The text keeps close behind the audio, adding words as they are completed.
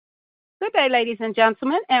Good day, ladies and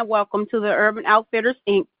gentlemen, and welcome to the Urban Outfitters,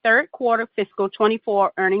 Inc. third quarter fiscal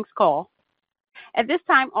 24 earnings call. At this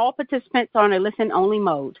time, all participants are on a listen-only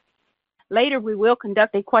mode. Later, we will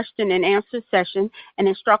conduct a question-and-answer session, and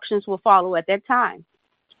instructions will follow at that time.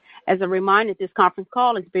 As a reminder, this conference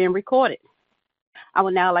call is being recorded. I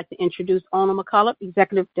would now like to introduce Oona McCullough,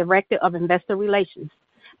 Executive Director of Investor Relations.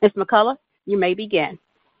 Ms. McCullough, you may begin.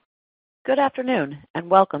 Good afternoon,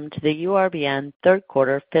 and welcome to the URBN third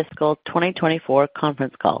quarter fiscal 2024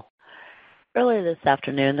 conference call. Earlier this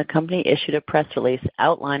afternoon, the company issued a press release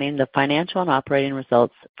outlining the financial and operating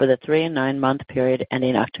results for the 3- and 9-month period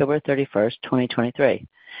ending October 31st, 2023.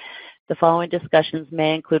 The following discussions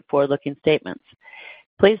may include forward-looking statements.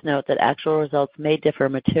 Please note that actual results may differ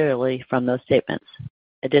materially from those statements.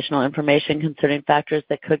 Additional information concerning factors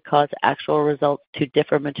that could cause actual results to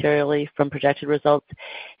differ materially from projected results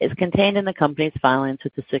is contained in the company's filings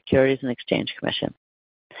with the Securities and Exchange Commission.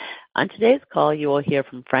 On today's call, you will hear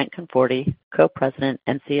from Frank Conforti, Co-President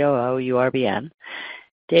and COO, URBN,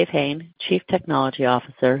 Dave Hayne, Chief Technology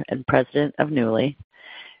Officer and President of Nuuly,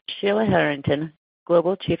 Sheila Harrington,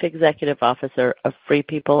 Global Chief Executive Officer of Free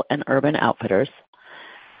People and Urban Outfitters,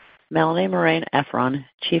 Melanie Marein-Efron,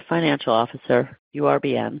 Chief Financial Officer,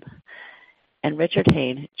 URBN, and Richard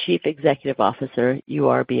Hayne, Chief Executive Officer,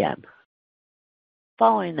 URBN.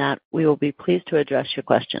 Following that, we will be pleased to address your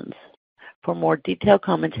questions. For more detailed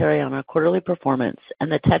commentary on our quarterly performance and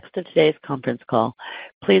the text of today's conference call,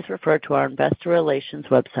 please refer to our investor relations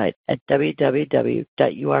website at www.urbn.com.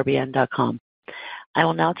 I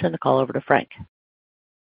will now turn the call over to Frank.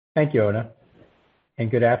 Thank you, Oona. And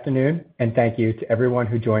good afternoon, and thank you to everyone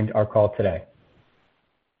who joined our call today.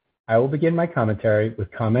 I will begin my commentary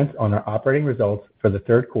with comments on our operating results for the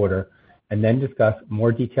third quarter and then discuss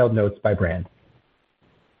more detailed notes by brand.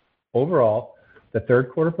 Overall, the third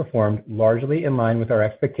quarter performed largely in line with our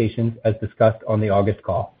expectations as discussed on the August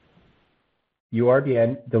call.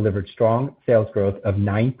 URBN delivered strong sales growth of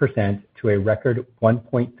 9% to a record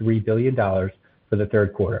 $1.3 billion for the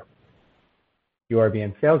third quarter.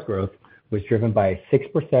 URBN sales growth was driven by a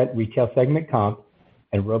 6% retail segment comp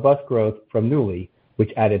and robust growth from Nuuly,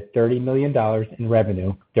 which added $30 million in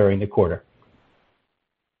revenue during the quarter.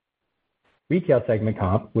 Retail segment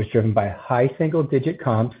comp was driven by high single-digit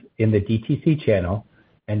comps in the DTC channel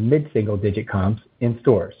and mid-single-digit comps in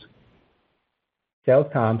stores. Sales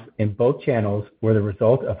comps in both channels were the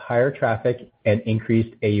result of higher traffic and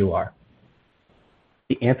increased AUR.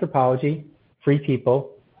 The Anthropologie, Free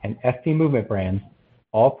People, and FP Movement brands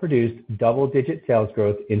all produced double-digit sales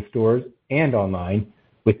growth in stores and online,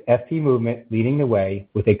 with FP Movement leading the way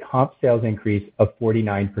with a comp sales increase of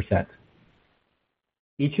 49%.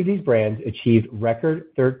 Each of these brands achieved record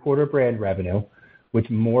third quarter brand revenue, which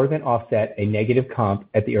more than offset a negative comp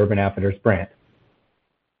at the Urban Outfitters brand.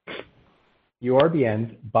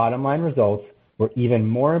 URBN's bottom line results were even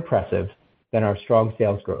more impressive than our strong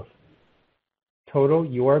sales growth. Total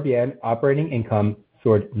URBN operating income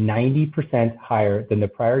soared 90% higher than the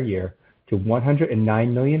prior year to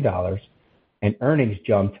 $109 million, and earnings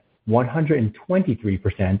jumped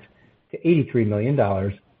 123% to $83 million,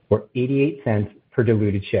 or 88 cents per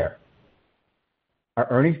diluted share. Our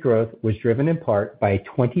earnings growth was driven in part by a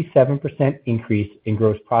 27% increase in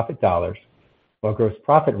gross profit dollars, while gross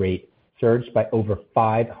profit rate surged by over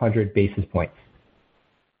 500 basis points.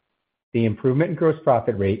 The improvement in gross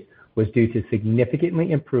profit rate was due to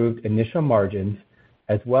significantly improved initial margins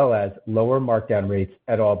as well as lower markdown rates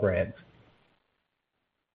at all brands.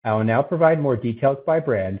 I will now provide more details by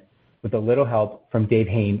brand with a little help from Dave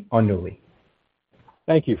Hayne on Nuuly.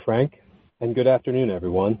 Thank you, Frank, and good afternoon,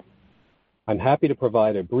 everyone. I'm happy to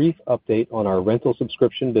provide a brief update on our rental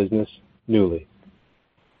subscription business, Nuuly.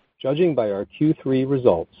 Judging by our Q3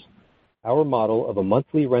 results, our model of a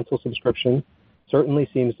monthly rental subscription certainly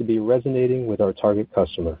seems to be resonating with our target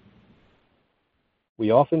customer.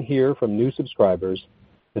 We often hear from new subscribers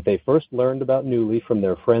that they first learned about Nuuly from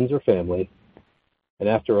their friends or family, and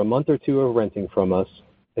after a month or two of renting from us,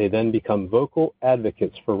 they then become vocal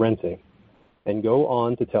advocates for renting and go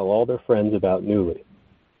on to tell all their friends about Nuuly.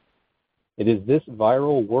 It is this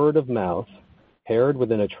viral word of mouth, paired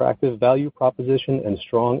with an attractive value proposition and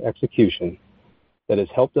strong execution, that has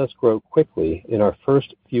helped us grow quickly in our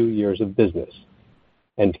first few years of business,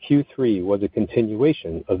 and Q3 was a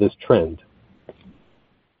continuation of this trend.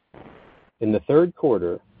 In the third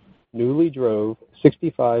quarter, Nuuly drove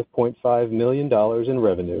 $65.5 million in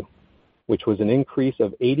revenue, which was an increase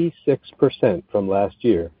of 86% from last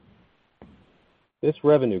year. This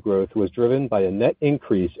revenue growth was driven by a net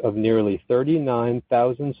increase of nearly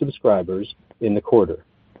 39,000 subscribers in the quarter,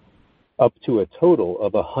 up to a total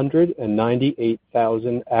of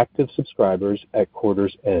 198,000 active subscribers at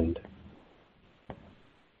quarter's end.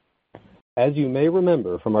 As you may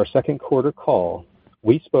remember from our second quarter call,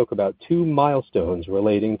 we spoke about two milestones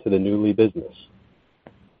relating to the Nuuly business.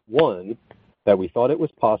 One, that we thought it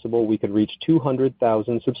was possible we could reach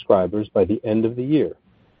 200,000 subscribers by the end of the year,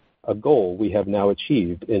 a goal we have now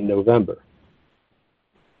achieved in November.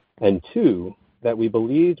 And two, that we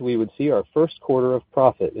believed we would see our first quarter of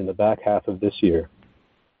profit in the back half of this year.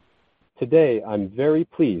 Today, I'm very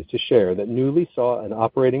pleased to share that Nuuly saw an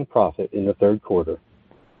operating profit in the third quarter.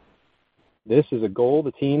 This is a goal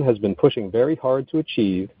the team has been pushing very hard to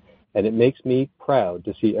achieve, and it makes me proud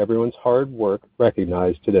to see everyone's hard work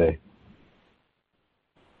recognized today.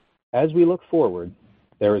 As we look forward,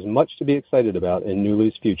 there is much to be excited about in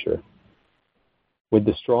Nuuly's future. With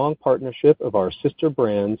the strong partnership of our sister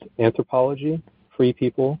brands Anthropologie, Free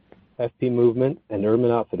People, FP Movement, and Urban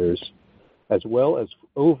Outfitters, as well as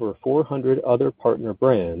over 400 other partner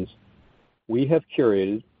brands, we have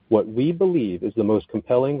curated what we believe is the most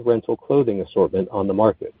compelling rental clothing assortment on the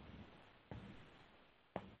market.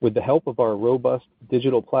 With the help of our robust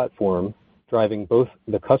digital platform driving both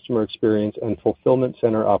the customer experience and fulfillment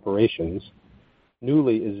center operations,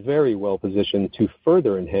 Nuuly is very well positioned to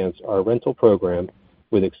further enhance our rental program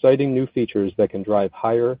with exciting new features that can drive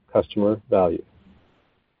higher customer value.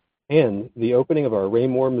 And the opening of our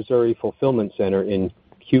Raymore, Missouri fulfillment center in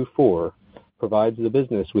Q4 provides the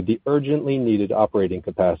business with the urgently needed operating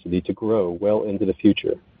capacity to grow well into the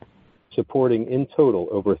future, supporting in total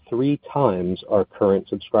over 3 times our current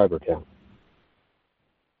subscriber count.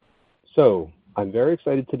 So, I'm very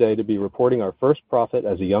excited today to be reporting our first profit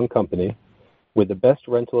as a young company with the best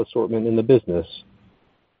rental assortment in the business,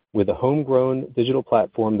 with a homegrown digital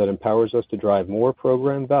platform that empowers us to drive more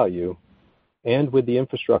program value, and with the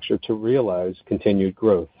infrastructure to realize continued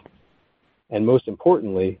growth. And most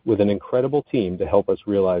importantly, with an incredible team to help us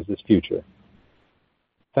realize this future.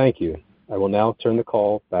 Thank you. I will now turn the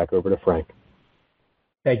call back over to Frank.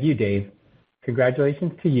 Thank you, Dave.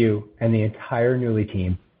 Congratulations to you and the entire Nuuly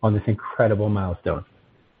team on this incredible milestone.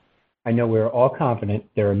 I know we are all confident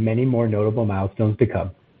there are many more notable milestones to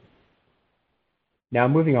come. Now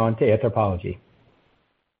moving on to Anthropologie.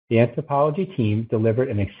 The Anthropologie team delivered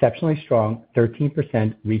an exceptionally strong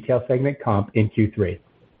 13% retail segment comp in Q3.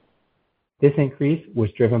 This increase was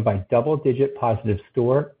driven by double-digit positive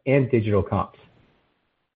store and digital comps.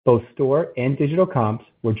 Both store and digital comps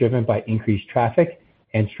were driven by increased traffic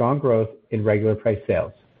and strong growth in regular price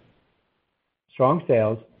sales. Strong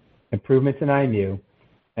sales, improvements in IMU,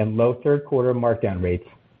 and low third quarter markdown rates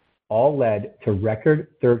all led to record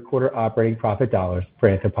third quarter operating profit dollars for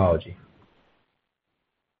Anthropologie.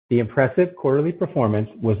 The impressive quarterly performance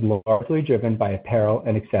was largely driven by apparel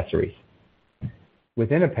and accessories.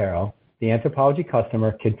 Within apparel, the Anthropologie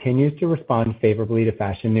customer continues to respond favorably to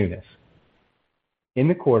fashion newness. In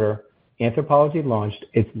the quarter, Anthropologie launched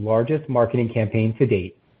its largest marketing campaign to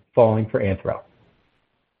date, Falling for Anthro,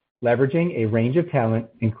 leveraging a range of talent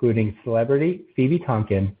including celebrity Phoebe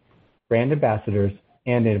Tonkin, brand ambassadors,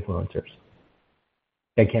 and influencers.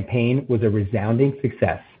 The campaign was a resounding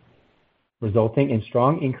success, resulting in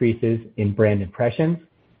strong increases in brand impressions,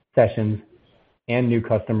 sessions, and new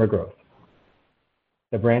customer growth.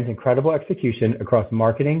 The brand's incredible execution across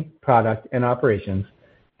marketing, product, and operations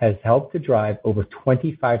has helped to drive over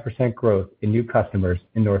 25% growth in new customers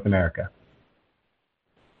in North America.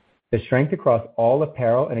 The strength across all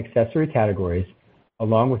apparel and accessory categories,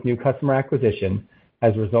 along with new customer acquisition,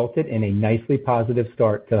 has resulted in a nicely positive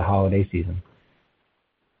start to the holiday season.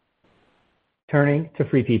 Turning to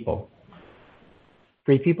Free People.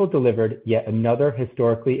 Free People delivered yet another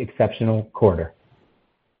historically exceptional quarter,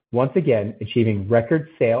 once again achieving record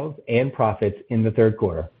sales and profits in the third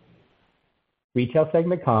quarter. Retail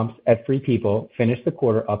segment comps at Free People finished the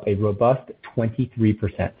quarter up a robust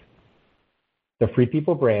 23%. The Free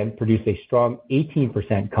People brand produced a strong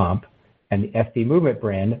 18% comp, and the FP Movement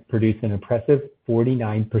brand produced an impressive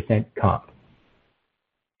 49% comp.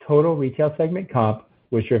 Total retail segment comp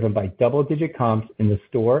was driven by double-digit comps in the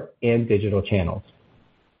store and digital channels.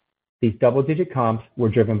 These double-digit comps were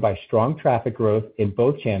driven by strong traffic growth in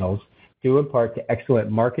both channels, due in part to excellent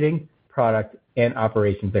marketing, product, and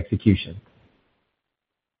operations execution.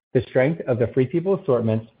 The strength of the Free People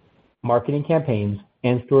assortments, marketing campaigns,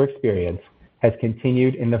 and store experience has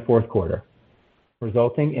continued in the fourth quarter,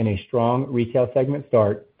 resulting in a strong retail segment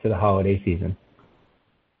start to the holiday season.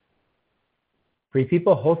 Free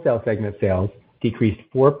People wholesale segment sales decreased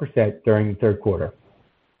 4% during the third quarter.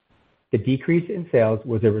 The decrease in sales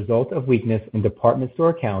was a result of weakness in department store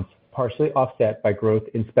accounts, partially offset by growth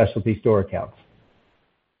in specialty store accounts.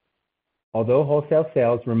 Although wholesale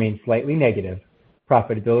sales remain slightly negative,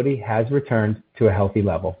 profitability has returned to a healthy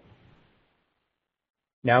level.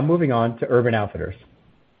 Now moving on to Urban Outfitters.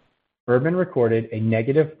 Urban recorded a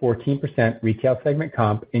negative 14% retail segment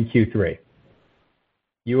comp in Q3.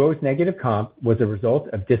 UO's negative comp was a result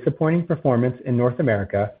of disappointing performance in North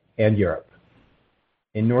America and Europe.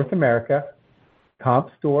 In North America, comp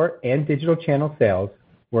store and digital channel sales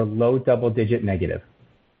were low double-digit negative.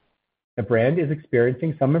 The brand is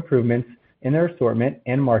experiencing some improvements in their assortment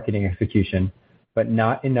and marketing execution, but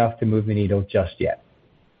not enough to move the needle just yet.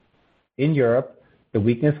 In Europe, the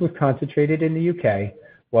weakness was concentrated in the UK,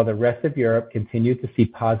 while the rest of Europe continued to see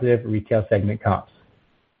positive retail segment comps.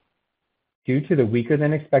 Due to the weaker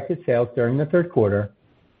than expected sales during the third quarter,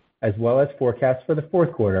 as well as forecasts for the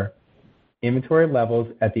fourth quarter, inventory levels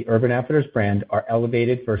at the Urban Outfitters brand are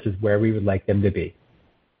elevated versus where we would like them to be.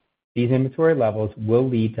 These inventory levels will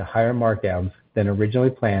lead to higher markdowns than originally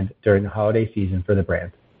planned during the holiday season for the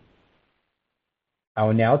brand. I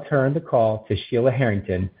will now turn the call to Sheila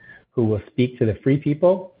Harrington, who will speak to the Free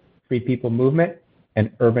People Movement, and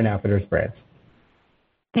Urban Outfitters brands.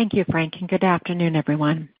 Thank you, Frank, and good afternoon,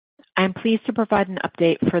 everyone. I am pleased to provide an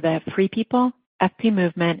update for the Free People, FP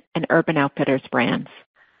Movement, and Urban Outfitters brands.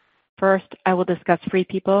 First, I will discuss Free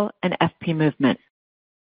People and FP Movement.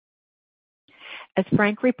 As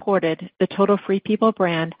Frank reported, the total Free People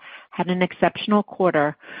brand had an exceptional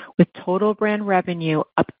quarter with total brand revenue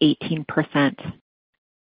up 18%.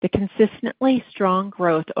 The consistently strong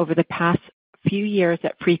growth over the past few years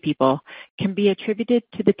at Free People can be attributed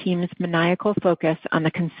to the team's maniacal focus on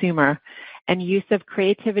the consumer and use of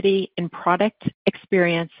creativity in product,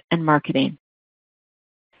 experience, and marketing.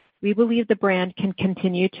 We believe the brand can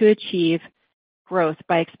continue to achieve growth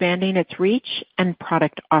by expanding its reach and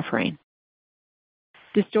product offering.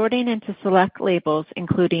 Distorting into select labels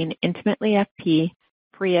including Intimately FP,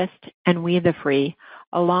 Freest, and We the Free,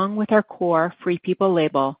 along with our core Free People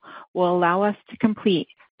label, will allow us to complete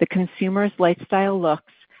the consumer's lifestyle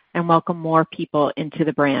looks and welcome more people into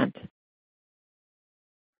the brand.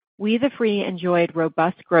 We the Free enjoyed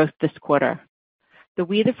robust growth this quarter. The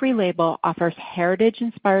We the Free label offers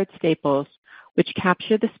heritage-inspired staples which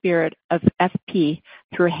capture the spirit of FP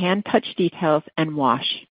through hand-touch details and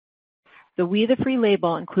wash. The We the Free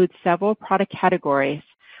label includes several product categories,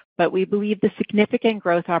 but we believe the significant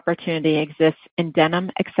growth opportunity exists in denim,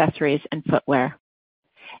 accessories, and footwear.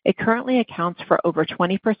 It currently accounts for over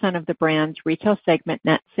 20% of the brand's retail segment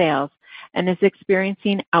net sales and is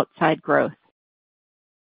experiencing outside growth.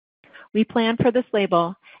 We plan for this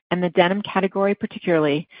label, and the denim category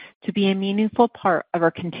particularly, to be a meaningful part of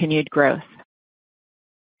our continued growth.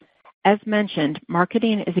 As mentioned,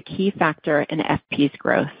 marketing is a key factor in FP's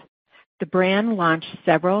growth. The brand launched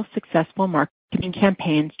several successful marketing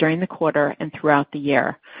campaigns during the quarter and throughout the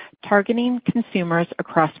year, targeting consumers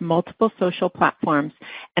across multiple social platforms,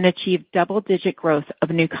 and achieved double-digit growth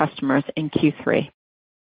of new customers in Q3.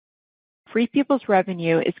 Free People's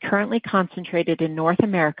revenue is currently concentrated in North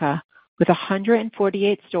America with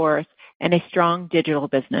 148 stores and a strong digital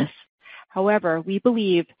business. However, we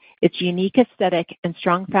believe its unique aesthetic and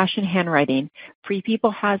strong fashion handwriting, Free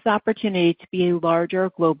People has the opportunity to be a larger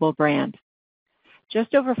global brand.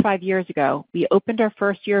 Just over 5 years ago, we opened our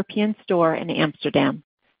first European store in Amsterdam.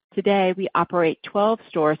 Today, we operate 12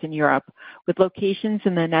 stores in Europe with locations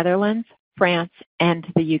in the Netherlands, France, and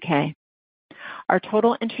the UK. Our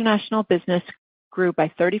total international business grew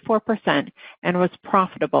by 34% and was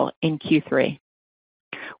profitable in Q3.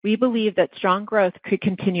 We believe that strong growth could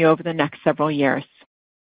continue over the next several years.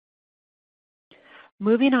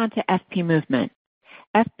 Moving on to FP Movement.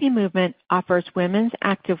 FP Movement offers women's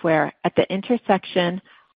activewear at the intersection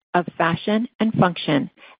of fashion and function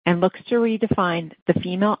and looks to redefine the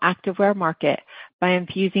female activewear market by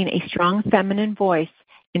infusing a strong feminine voice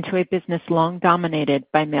into a business long dominated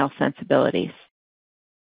by male sensibilities.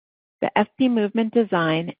 The FP Movement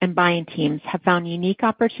design and buying teams have found unique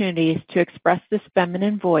opportunities to express this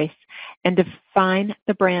feminine voice and define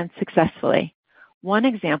the brand successfully. One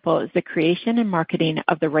example is the creation and marketing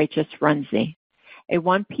of the Righteous Onesie, a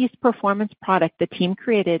one-piece performance product the team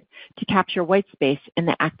created to capture white space in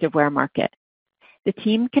the activewear market. The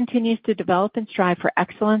team continues to develop and strive for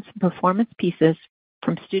excellence in performance pieces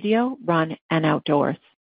from studio, run, and outdoors.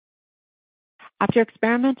 After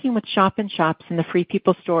experimenting with shop-in-shops in the Free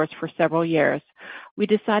People stores for several years, we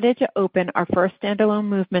decided to open our first standalone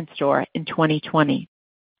Movement store in 2020.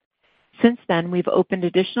 Since then, we've opened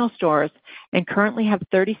additional stores and currently have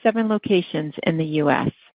 37 locations in the U.S.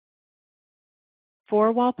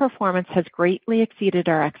 Four-wall performance has greatly exceeded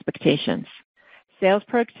our expectations. sales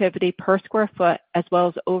productivity per square foot, as well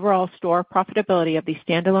as overall store profitability of these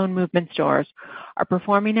standalone Movement stores, are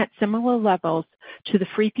performing at similar levels to the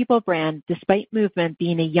Free People brand, despite Movement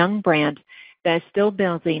being a young brand that is still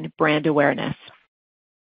building brand awareness.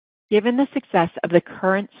 Given the success of the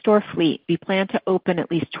current store fleet, we plan to open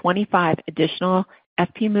at least 25 additional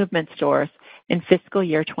FP Movement stores in fiscal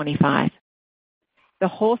year 25. The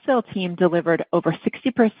wholesale team delivered over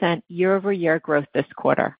 60% year-over-year growth this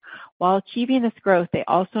quarter. While achieving this growth, they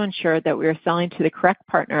also ensured that we are selling to the correct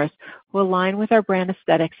partners who align with our brand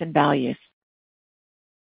aesthetics and values.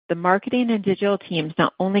 The marketing and digital teams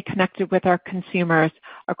not only connected with our consumers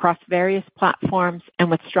across various platforms and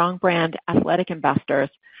with strong brand athletic ambassadors,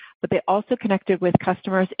 but they also connected with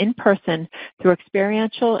customers in person through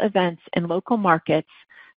experiential events in local markets,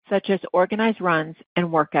 such as organized runs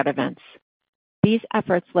and workout events. These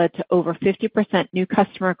efforts led to over 50% new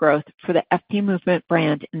customer growth for the FP Movement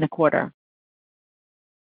brand in the quarter.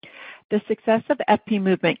 The success of FP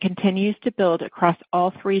Movement continues to build across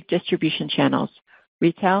all three distribution channels: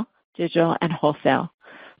 retail, digital, and wholesale.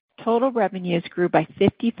 Total revenues grew by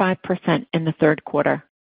 55% in the third quarter.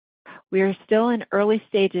 We are still in early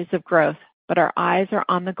stages of growth, but our eyes are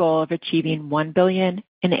on the goal of achieving $1 billion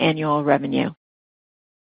in annual revenue.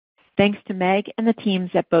 Thanks to Meg and the teams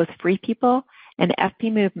at both Free People and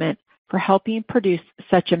FP Movement for helping produce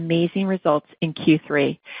such amazing results in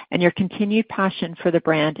Q3 and your continued passion for the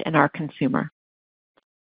brand and our consumer.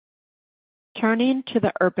 Turning to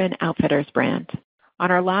the Urban Outfitters brand. On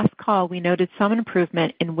our last call, we noted some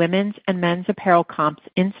improvement in women's and men's apparel comps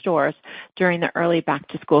in stores during the early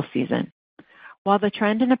back-to-school season. While the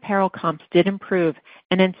trend in apparel comps did improve,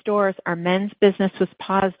 and in stores our men's business was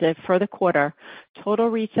positive for the quarter, total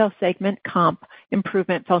retail segment comp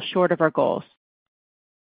improvement fell short of our goals.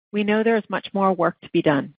 We know there is much more work to be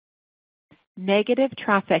done. Negative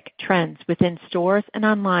traffic trends within stores and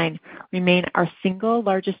online remain our single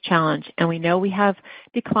largest challenge, and we know we have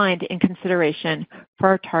declined in consideration for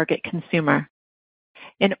our target consumer.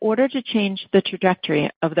 In order to change the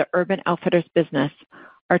trajectory of the Urban Outfitters business,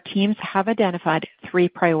 our teams have identified 3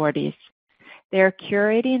 priorities. They are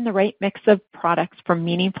curating the right mix of products from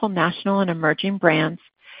meaningful national and emerging brands,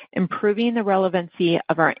 improving the relevancy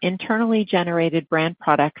of our internally generated brand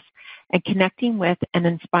products, and connecting with and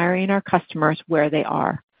inspiring our customers where they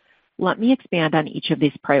are. Let me expand on each of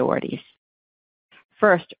these priorities.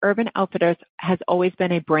 First, Urban Outfitters has always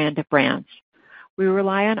been a brand of brands. We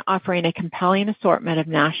rely on offering a compelling assortment of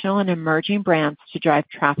national and emerging brands to drive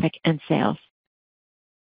traffic and sales.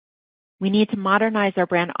 We need to modernize our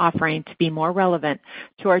brand offering to be more relevant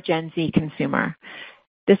to our Gen Z consumer.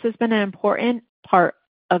 This has been an important part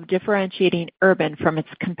of differentiating Urban from its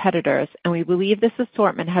competitors, and we believe this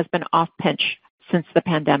assortment has been off-pinch since the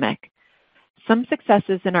pandemic. Some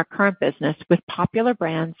successes in our current business with popular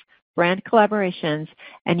brands, brand collaborations,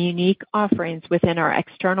 and unique offerings within our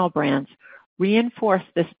external brands reinforce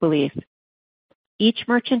this belief. Each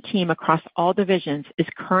merchant team across all divisions is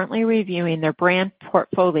currently reviewing their brand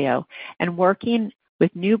portfolio and working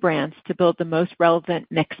with new brands to build the most relevant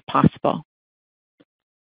mix possible.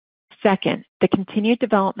 Second, the continued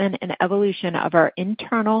development and evolution of our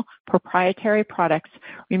internal proprietary products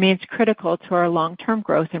remains critical to our long-term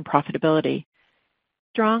growth and profitability.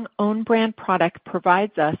 Strong own brand product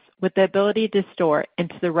provides us with the ability to store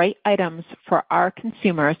into the right items for our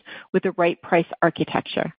consumers with the right price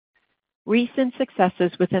architecture. Recent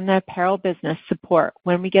successes within the apparel business support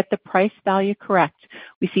when we get the price value correct,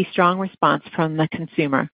 we see strong response from the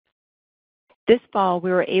consumer. This fall,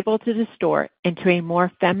 we were able to distort into a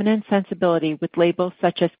more feminine sensibility with labels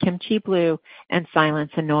such as Kimchi Blue and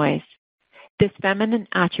Silence and Noise. This feminine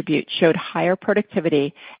attribute showed higher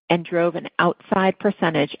productivity and drove an outside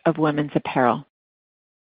percentage of women's apparel.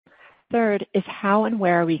 Third is how and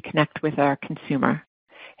where we connect with our consumer.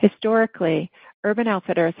 Historically, Urban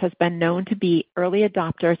Outfitters has been known to be early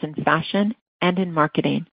adopters in fashion and in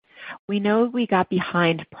marketing. We know we got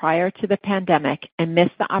behind prior to the pandemic and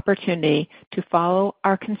missed the opportunity to follow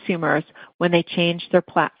our consumers when they changed their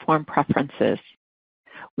platform preferences.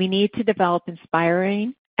 We need to develop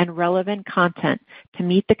inspiring and relevant content to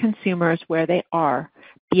meet the consumers where they are,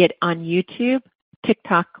 be it on YouTube,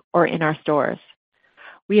 TikTok, or in our stores.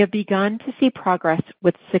 We have begun to see progress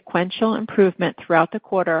with sequential improvement throughout the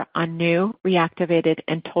quarter on new, reactivated,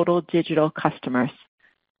 and total digital customers.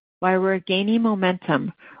 While we're gaining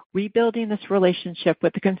momentum, rebuilding this relationship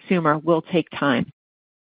with the consumer will take time.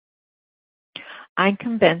 I'm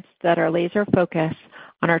convinced that our laser focus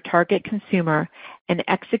on our target consumer and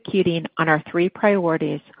executing on our 3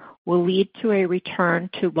 priorities will lead to a return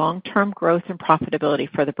to long-term growth and profitability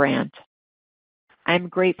for the brand. I am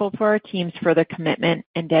grateful for our teams for their commitment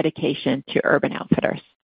and dedication to Urban Outfitters.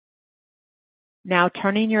 Now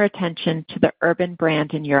turning your attention to the Urban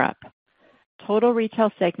brand in Europe. Total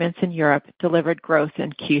retail segments in Europe delivered growth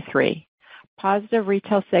in Q3. Positive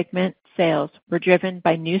retail segment sales were driven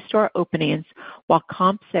by new store openings, while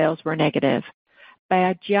comp sales were negative.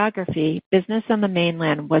 By geography, business on the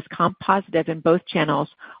mainland was comp positive in both channels,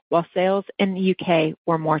 while sales in the UK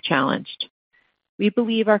were more challenged. We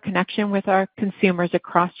believe our connection with our consumers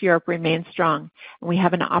across Europe remains strong, and we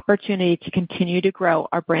have an opportunity to continue to grow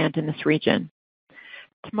our brand in this region.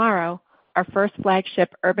 Tomorrow, our first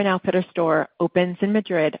flagship Urban Outfitters store opens in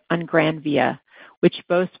Madrid on Gran Via, which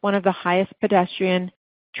boasts one of the highest pedestrian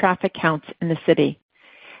traffic counts in the city.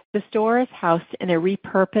 The store is housed in a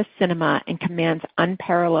repurposed cinema and commands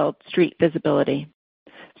unparalleled street visibility.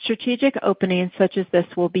 Strategic openings such as this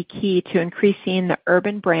will be key to increasing the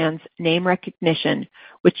Urban brand's name recognition,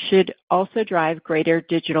 which should also drive greater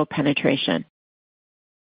digital penetration.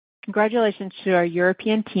 Congratulations to our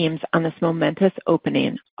European teams on this momentous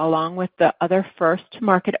opening, along with the other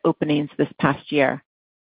first-to-market openings this past year.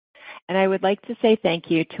 And I would like to say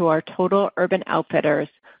thank you to our total Urban Outfitters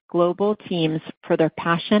global teams for their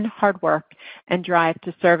passion, hard work, and drive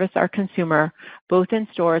to service our consumer both in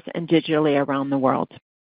stores and digitally around the world.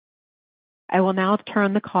 I will now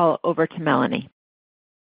turn the call over to Melanie.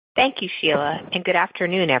 Thank you, Sheila, and good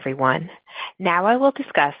afternoon, everyone. Now I will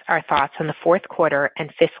discuss our thoughts on the fourth quarter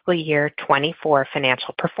and fiscal year 24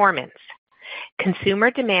 financial performance.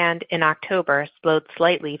 Consumer demand in October slowed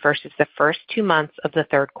slightly versus the first 2 months of the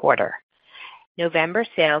third quarter. November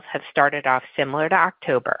sales have started off similar to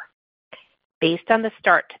October. Based on the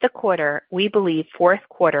start to the quarter, we believe fourth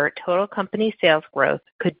quarter total company sales growth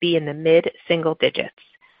could be in the mid-single digits.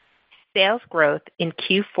 Sales growth in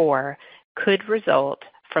Q4 could result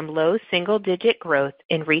from low single-digit growth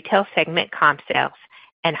in retail segment comp sales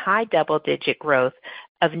and high double-digit growth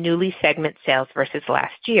of Nuuly segment sales versus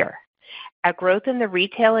last year. Our growth in the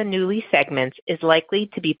retail and Nuuly segments is likely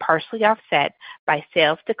to be partially offset by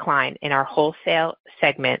sales decline in our wholesale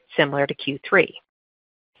segment, similar to Q3.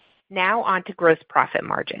 Now on to gross profit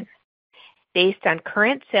margin. Based on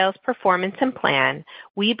current sales performance and plan,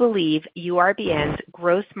 we believe URBN's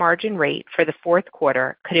gross margin rate for the fourth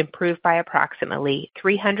quarter could improve by approximately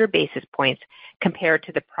 300 basis points compared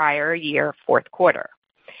to the prior year fourth quarter.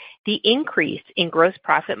 The increase in gross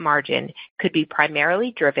profit margin could be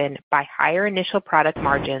primarily driven by higher initial product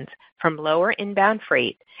margins from lower inbound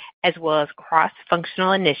freight, as well as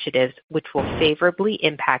cross-functional initiatives which will favorably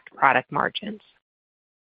impact product margins.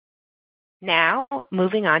 Now,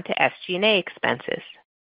 moving on to SG&A expenses.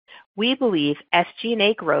 We believe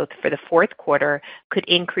SG&A growth for the fourth quarter could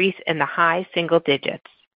increase in the high single digits.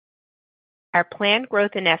 Our planned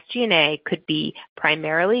growth in SG&A could be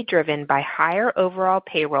primarily driven by higher overall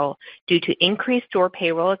payroll due to increased store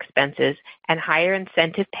payroll expenses and higher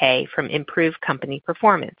incentive pay from improved company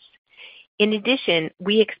performance. In addition,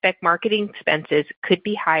 we expect marketing expenses could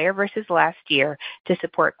be higher versus last year to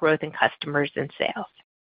support growth in customers and sales.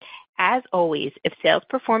 As always, if sales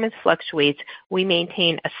performance fluctuates, we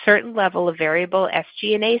maintain a certain level of variable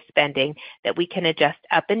SG&A spending that we can adjust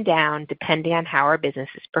up and down depending on how our business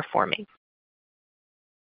is performing.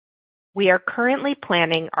 We are currently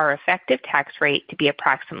planning our effective tax rate to be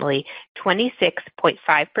approximately 26.5%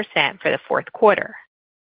 for the fourth quarter.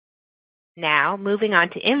 Now, moving on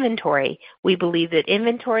to inventory, we believe that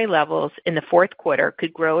inventory levels in the fourth quarter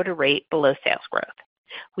could grow at a rate below sales growth.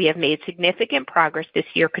 We have made significant progress this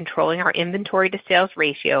year controlling our inventory to sales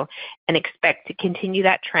ratio and expect to continue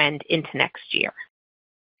that trend into next year.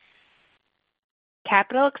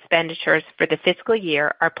 Capital expenditures for the fiscal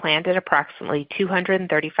year are planned at approximately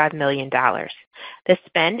 $235 million. The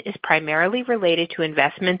spend is primarily related to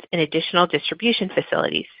investments in additional distribution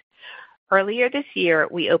facilities. Earlier this year,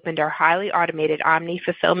 we opened our highly automated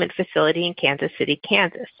omni-fulfillment facility in Kansas City,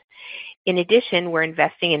 Kansas. In addition, we're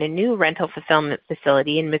investing in a new rental fulfillment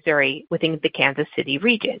facility in Missouri within the Kansas City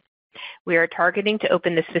region. We are targeting to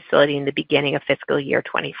open this facility in the beginning of fiscal year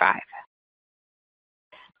 25.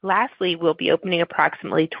 Lastly, we'll be opening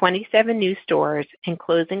approximately 27 new stores and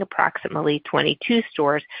closing approximately 22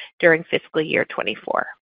 stores during fiscal year 24.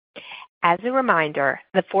 As a reminder,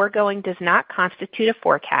 the foregoing does not constitute a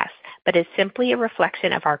forecast, but is simply a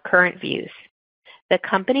reflection of our current views. The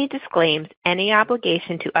company disclaims any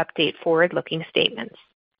obligation to update forward-looking statements.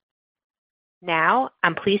 Now,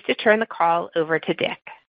 I'm pleased to turn the call over to Dick.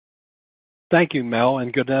 Thank you, Mel,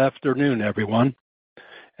 and good afternoon, everyone.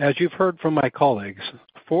 As you've heard from my colleagues,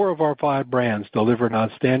 4 of our 5 brands delivered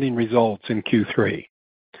outstanding results in Q3.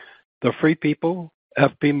 The Free People,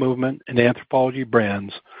 FP Movement, and Anthropologie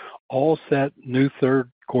brands all set new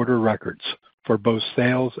third-quarter records for both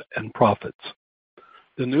sales and profits.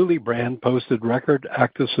 The Nuuly brand posted record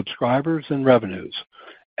active subscribers and revenues,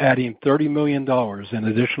 adding $30 million in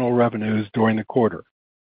additional revenues during the quarter.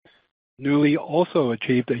 Nuuly also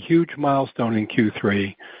achieved a huge milestone in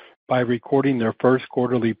Q3 by recording their first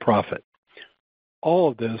quarterly profit. All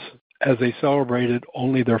of this as they celebrated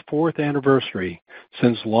only their 4th anniversary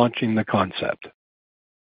since launching the concept.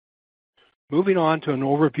 Moving on to an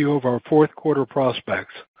overview of our fourth quarter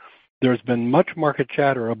prospects, there's been much market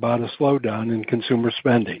chatter about a slowdown in consumer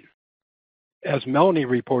spending. As Melanie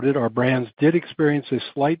reported, our brands did experience a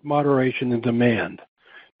slight moderation in demand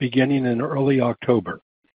beginning in early October.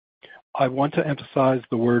 I want to emphasize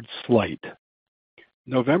the word slight.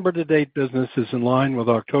 November-to-date business is in line with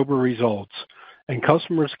October results, and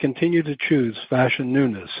customers continue to choose fashion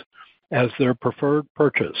newness as their preferred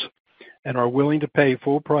purchase and are willing to pay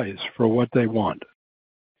full price for what they want.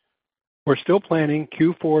 We're still planning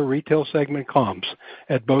Q4 retail segment comps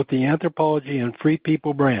at both the Anthropologie and Free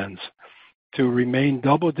People brands to remain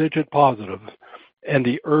double-digit positive and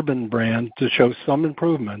the Urban brand to show some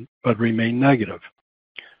improvement but remain negative.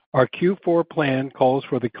 Our Q4 plan calls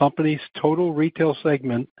for the company's total retail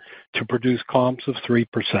segment to produce comps of 3%.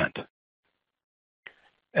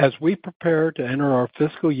 As we prepare to enter our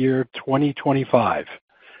fiscal year 2025,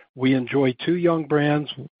 we enjoy 2 young brands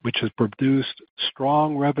which have produced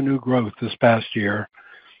strong revenue growth this past year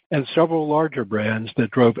and several larger brands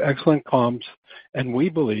that drove excellent comps and we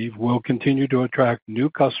believe will continue to attract new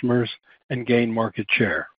customers and gain market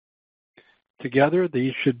share. Together,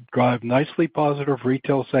 these should drive nicely positive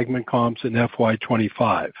retail segment comps in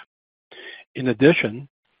FY25. In addition,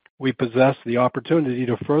 we possess the opportunity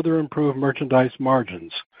to further improve merchandise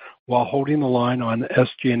margins while holding the line on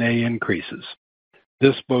SG&A increases.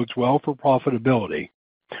 This bodes well for profitability,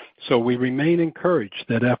 so we remain encouraged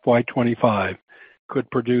that FY25 could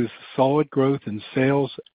produce solid growth in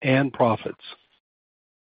sales and profits.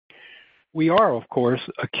 We are, of course,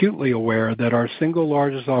 acutely aware that our single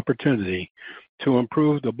largest opportunity to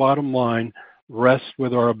improve the bottom line rests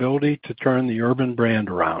with our ability to turn the Urban brand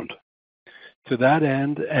around. To that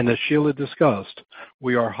end, and as Sheila discussed,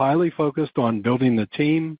 we are highly focused on building the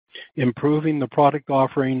team, improving the product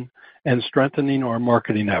offering, and strengthening our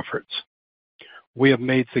marketing efforts. We have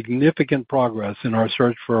made significant progress in our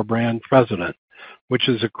search for a brand president, which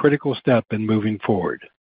is a critical step in moving forward.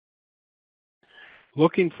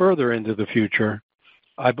 Looking further into the future,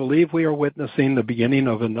 I believe we are witnessing the beginning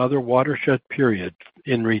of another watershed period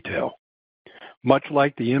in retail. Much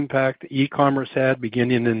like the impact e-commerce had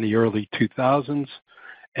beginning in the early 2000s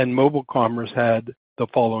and mobile commerce had the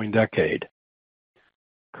following decade.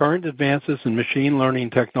 Current advances in machine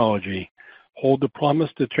learning technology hold the promise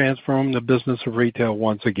to transform the business of retail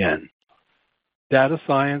once again. Data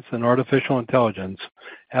science and artificial intelligence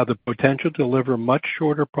have the potential to deliver much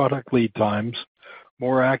shorter product lead times,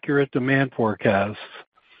 more accurate demand forecasts,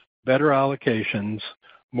 better allocations,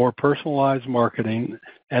 more personalized marketing,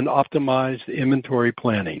 and optimized inventory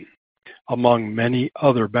planning, among many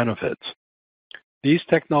other benefits. These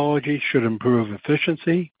technologies should improve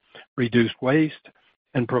efficiency, reduce waste,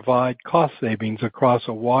 and provide cost savings across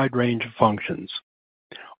a wide range of functions.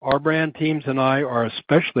 Our brand teams and I are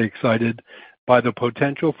especially excited by the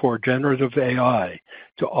potential for generative AI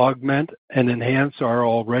to augment and enhance our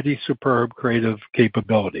already superb creative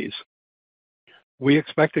capabilities. We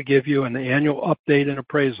expect to give you an annual update and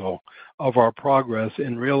appraisal of our progress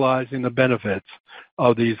in realizing the benefits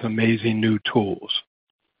of these amazing new tools.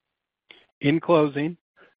 In closing,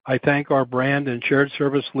 I thank our brand and shared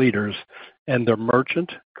service leaders and their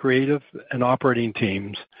merchant, creative, and operating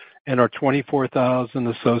teams and our 24,000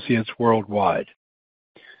 associates worldwide.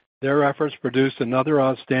 Their efforts produced another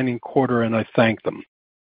outstanding quarter, and I thank them.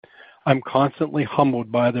 I'm constantly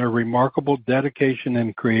humbled by their remarkable dedication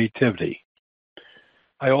and creativity.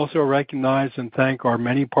 I also recognize and thank our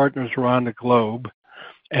many partners around the globe.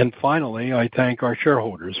 And finally, I thank our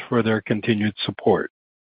shareholders for their continued support.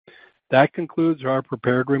 That concludes our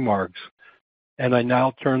prepared remarks, and I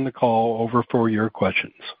now turn the call over for your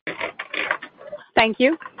questions. Thank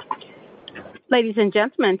you. Ladies and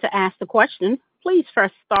gentlemen, to ask the question, please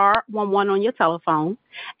press star 11 on your telephone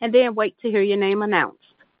and then wait to hear your name announced.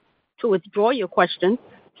 To withdraw your question,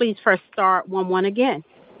 please press star 11 again.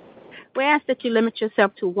 We ask that you limit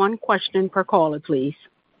yourself to one question per caller, please.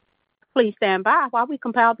 Please stand by while we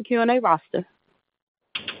compile the Q&A roster.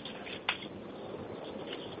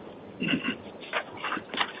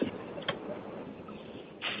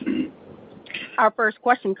 Our first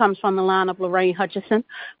question comes from the line of Lorraine Hutchinson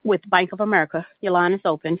with Bank of America. Your line is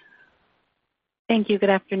open. Thank you. Good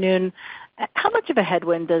afternoon. how much of a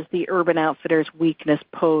headwind does the Urban Outfitters weakness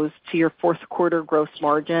pose to your fourth quarter gross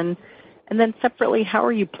margin? And then separately, how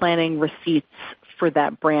are you planning receipts for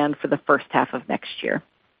that brand for the first half of next year?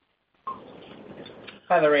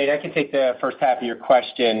 Hi, Lorraine. I can take the first half of your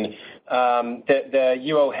question. The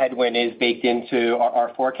UO headwind is baked into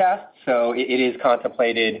our forecast, so it is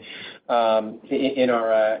contemplated in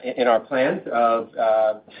our plans of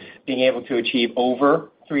being able to achieve over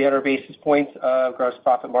 300 basis points of gross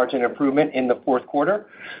profit margin improvement in the fourth quarter.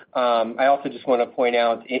 I also just want to point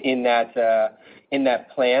out in that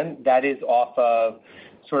plan, that is off of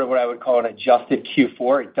sort of what I would call an adjusted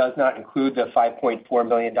Q4. It does not include the $5.4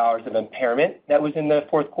 million of impairment that was in the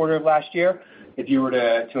fourth quarter of last year. If you were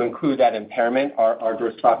to include that impairment, our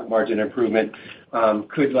gross profit margin improvement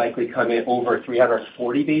could likely come in over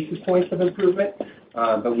 340 basis points of improvement,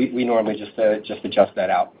 but we normally just adjust that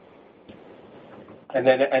out. And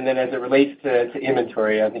then as it relates to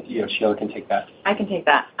inventory, I think Sheila can take that. I can take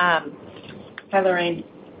that. Hi, Lorraine.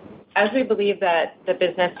 As we believe that the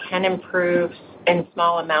business can improve in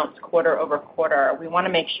small amounts quarter over quarter, we want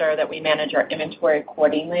to make sure that we manage our inventory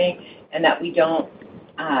accordingly and that we don't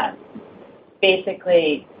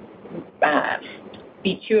basically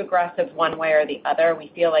be too aggressive one way or the other. We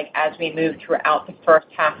feel like as we move throughout the first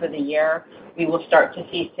half of the year, we will start to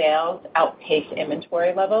see sales outpace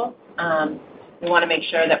inventory levels. We want to make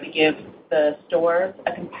sure that we give the stores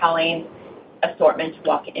a compelling assortment to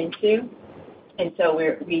walk into. And so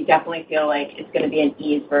we definitely feel like it's going to be an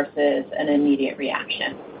ease versus an immediate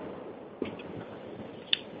reaction.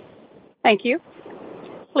 Thank you.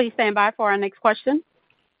 Please stand by for our next question.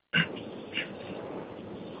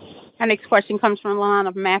 Our next question comes from the line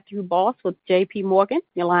of Matthew Boss with J.P. Morgan.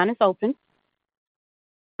 Your line is open.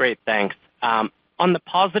 Great, thanks. On the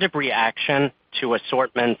positive reaction to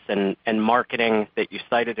assortments and marketing that you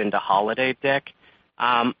cited into holiday, Dick,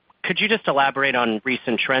 could you just elaborate on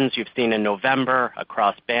recent trends you've seen in November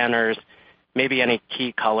across banners, maybe any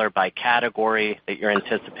key color by category that you're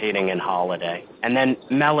anticipating in holiday? And then,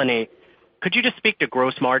 Melanie, could you just speak to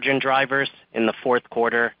gross margin drivers in the fourth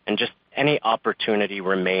quarter and just any opportunity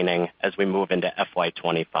remaining as we move into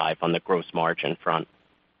FY25 on the gross margin front?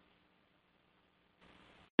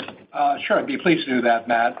 Sure, I'd be pleased to do that,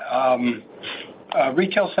 Matt.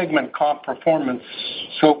 Retail segment comp performance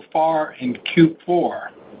so far in Q4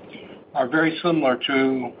 are very similar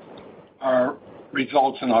to our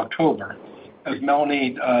results in October. As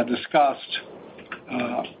Melanie discussed,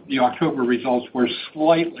 the October results were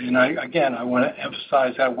slightly, and I want to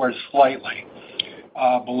emphasize that word slightly,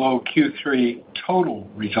 below Q3 total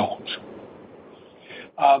results.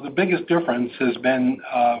 The biggest difference has been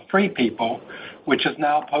Free People, which is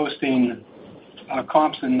now posting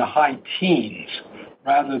comps in the high teens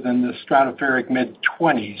rather than the stratospheric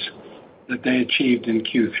mid-20s that they achieved in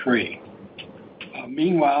Q3.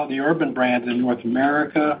 Meanwhile, the Urban brand in North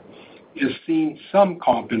America is seeing some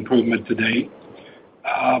comp improvement to date,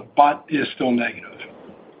 but is still negative.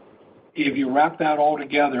 If you wrap that all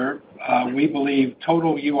together, we believe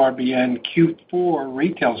total URBN Q4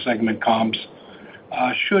 retail segment comps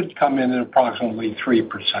should come in at approximately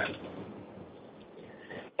 3%.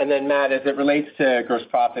 And then, Matt, as it relates to gross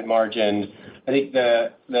profit margin, I think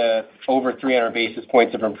the over 300 basis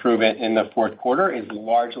points of improvement in the fourth quarter is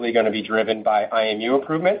largely going to be driven by IMU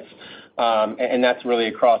improvements, and that's really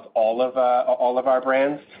across all of our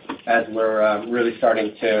brands, as we're really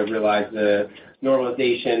starting to realize the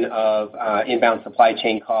normalization of inbound supply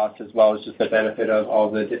chain costs, as well as just the benefit of all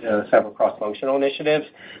the several cross-functional initiatives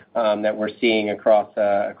that we're seeing across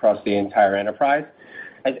the entire enterprise.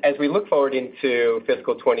 As we look forward into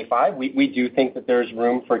fiscal 25, we do think that there's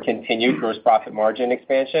room for continued gross profit margin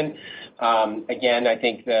expansion. Again, I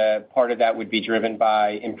think the part of that would be driven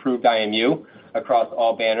by improved IMU across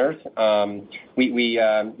all banners. We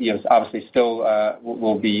obviously still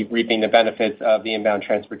will be reaping the benefits of the inbound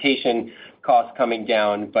transportation costs coming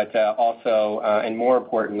down, but also, and more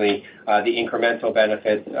importantly, the incremental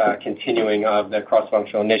benefits continuing of the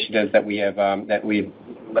cross-functional initiatives that we've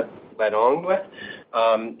led on with.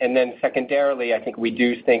 And then secondarily, I think we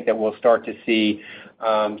do think that we'll start to see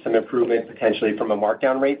some improvement potentially from a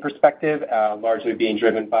markdown rate perspective, largely being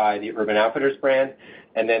driven by the Urban Outfitters brand.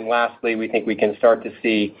 And then lastly, we think we can start to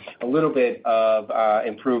see a little bit of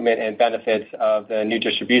improvement and benefits of the new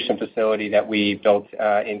distribution facility that we built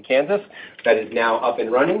in Kansas that is now up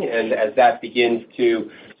and running. And as that begins to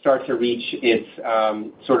start to reach its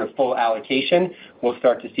sort of full allocation, we'll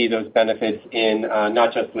start to see those benefits in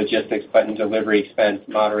not just logistics, but in delivery expense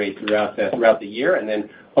moderate throughout the year, and then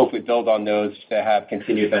hopefully build on those to have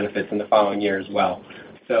continued benefits in the following year as well.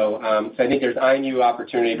 So I think there's IMU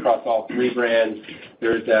opportunity across all three brands.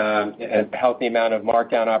 There's a healthy amount of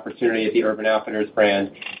markdown opportunity at the Urban Outfitters brand,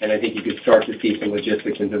 and I think you could start to see some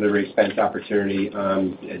logistics and delivery expense opportunity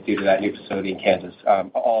due to that new facility in Kansas,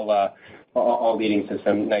 all leading to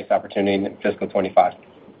some nice opportunity in fiscal 25.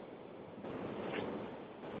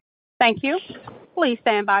 Thank you. Please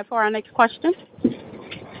stand by for our next question.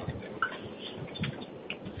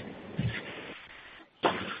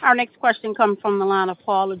 Our next question comes from the line of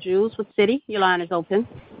Paul Lejuez with Citi. Your line is open.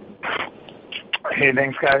 Hey,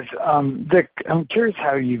 thanks, guys. Dick, I'm curious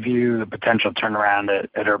how you view the potential turnaround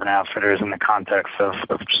at Urban Outfitters in the context of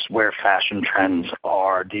just where fashion trends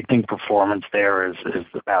are. Do you think performance there is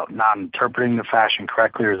about not interpreting the fashion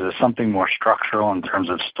correctly, or is there something more structural in terms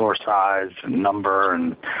of store size and number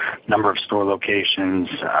of store locations,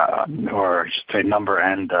 or I should say number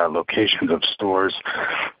and locations of stores?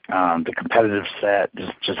 The competitive set,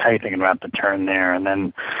 just how you thinking about the turn there. And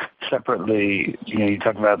then separately, you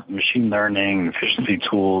talk about machine learning, efficiency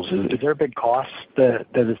tools. Is there a big cost that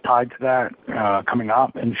is tied to that coming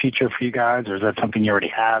up in the future for you guys, or is that something you already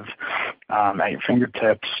have at your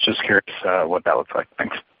fingertips? Just curious what that looks like.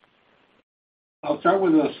 Thanks. I'll start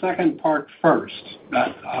with the second part first,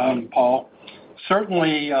 Paul.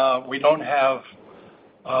 Certainly, we don't have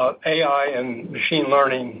AI and machine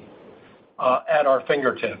learning at our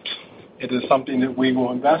fingertips. It is something that we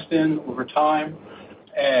will invest in over time,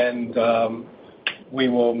 and we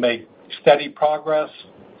will make steady progress.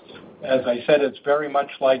 As I said, it's very much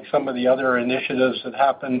like some of the other initiatives that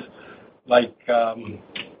happened, like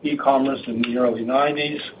e-commerce in the early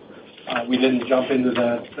 90s. We didn't jump into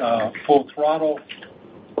that full throttle.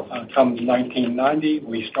 Come 1990,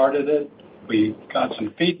 we started it. We got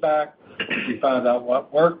some feedback. We found out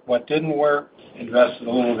what worked, what didn't work, invested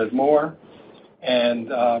a little bit more.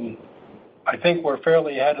 And I think we're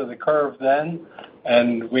fairly ahead of the curve then,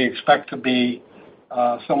 and we expect to be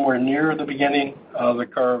somewhere near the beginning of the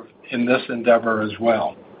curve in this endeavor as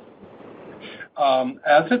well.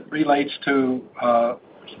 As it relates to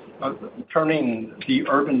turning the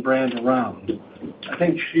Urban brand around, I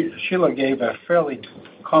think Sheila gave a fairly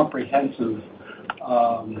comprehensive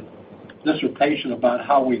dissertation about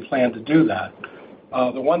how we plan to do that.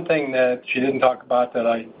 The one thing that she didn't talk about that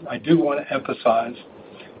I do want to emphasize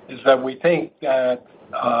is that we think that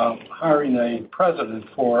hiring a president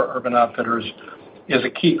for Urban Outfitters is a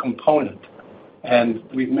key component, and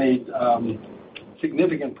we've made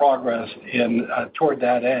significant progress toward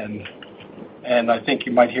that end, and I think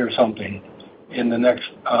you might hear something in the next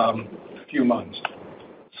few months.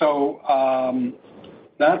 So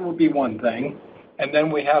that will be one thing. And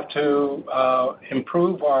then we have to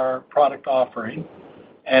improve our product offering,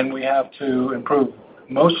 and we have to improve,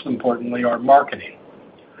 most importantly, our marketing.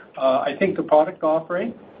 I think the product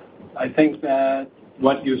offering, I think that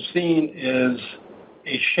what you've seen is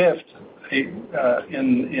a shift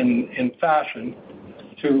in fashion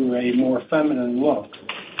to a more feminine look,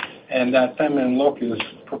 and that feminine look is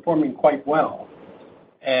performing quite well.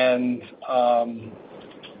 And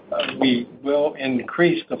we will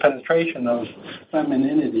increase the penetration of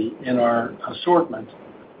femininity in our assortment.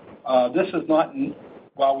 This is not,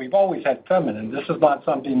 while we've always had feminine, this is not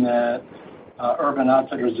something that Urban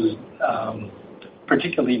Outfitters is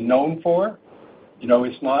particularly known for.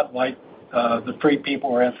 It's not like the Free People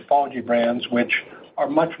or Anthropologie brands, which are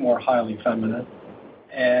much more highly feminine.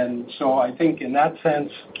 And so I think in that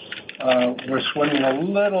sense, we're swimming a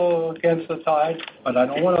little against the tide, but I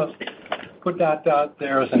don't want to put that out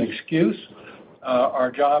there as an excuse.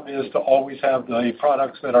 Our job is to always have the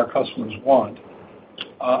products that our customers want.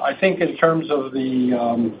 I think in terms of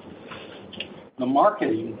the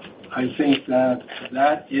marketing, I think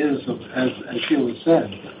that is, as Sheila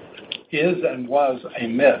said, is and was a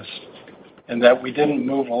miss, and that we didn't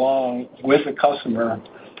move along with the customer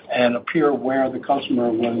and appear where the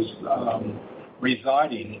customer was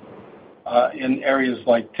residing in areas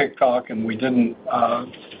like TikTok, and we didn't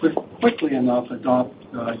quickly enough adopt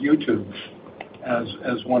YouTube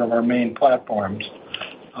as one of our main platforms.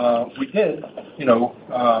 We did,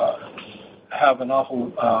 have an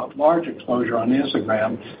awful large exposure on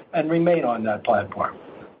Instagram and remain on that platform.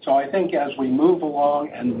 So I think as we move along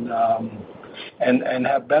and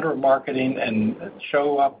have better marketing and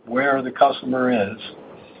show up where the customer is,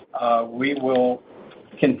 we will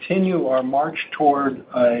continue our march toward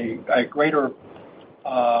a greater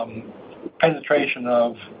penetration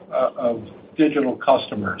of digital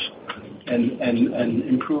customers and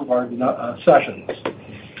improve our sessions.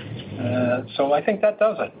 So I think that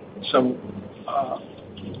does it. So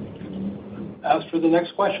as for the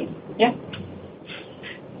next question. Yeah.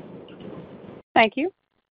 Thank you.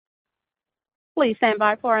 Please stand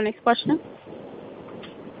by for our next question.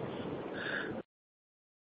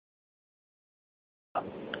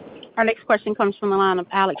 Our next question comes from the line of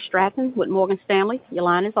Alex Straton with Morgan Stanley. Your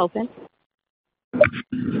line is open.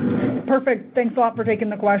 Perfect. Thanks a lot for taking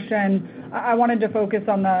the question. I wanted to focus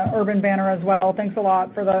on the Urban banner as well. Thanks a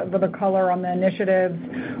lot for the color on the initiatives.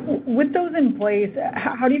 With those in place,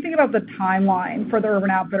 how do you think about the timeline for the Urban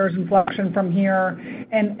Outfitters inflection from here?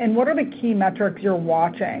 And what are the key metrics you're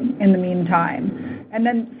watching in the meantime? And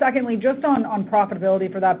then secondly, just on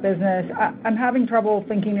profitability for that business, I'm having trouble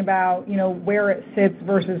thinking about, where it sits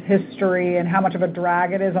versus history and how much of a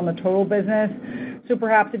drag it is on the total business. So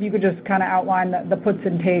perhaps if you could just kind of outline the puts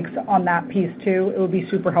and takes on that piece too, it would be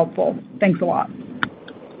super helpful. Thanks a lot.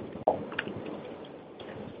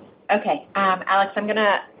 Okay, Alex, I'm going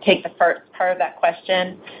to take the first part of that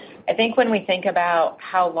question. I think when we think about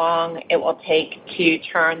how long it will take to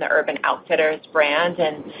turn the Urban Outfitters brand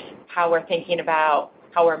and how we're thinking about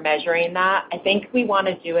how we're measuring that, I think we want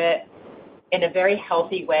to do it in a very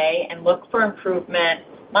healthy way and look for improvement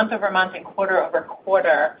month over month and quarter over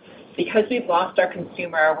quarter. Because we've lost our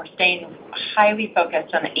consumer, we're staying highly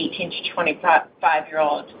focused on the 18 to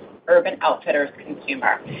 25-year-old Urban Outfitters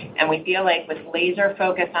consumer. And we feel like with laser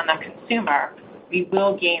focus on that consumer, we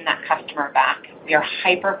will gain that customer back. We are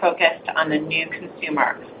hyper-focused on the new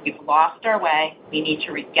consumer. We've lost our way. We need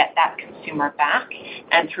to get that consumer back.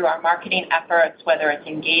 And through our marketing efforts, whether it's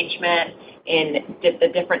engagement in the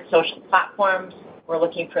different social platforms, we're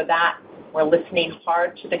looking for that. We're listening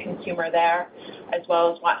hard to the consumer there, as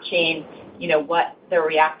well as watching, what they're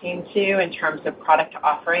reacting to in terms of product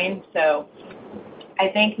offerings. So I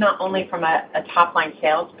think not only from a top-line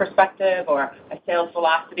sales perspective or a sales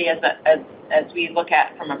velocity as we look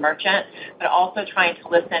at from a merchant, but also trying to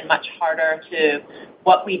listen much harder to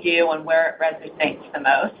what we do and where it resonates the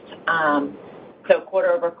most. So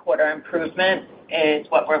quarter-over-quarter improvement is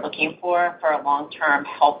what we're looking for a long-term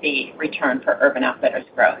healthy return for Urban Outfitters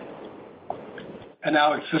growth. And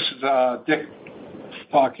Alex, this is Dick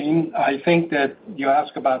talking. I think that you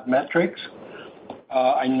ask about metrics.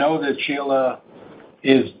 I know that Sheila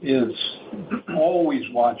is always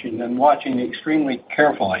watching extremely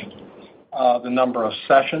carefully the number of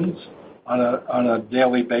sessions on a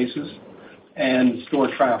daily basis and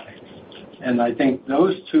store traffic. And I think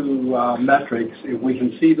those two metrics, if we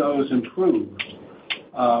can see those improve,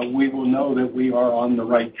 we will know that we are on the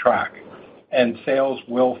right track, and sales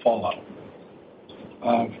will follow.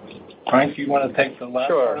 Frank, do you want to take the last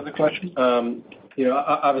part of the question?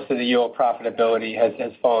 Obviously the UO profitability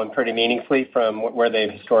has fallen pretty meaningfully from where they've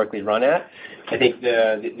historically run at. I think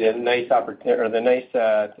the nice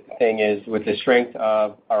thing is with the strength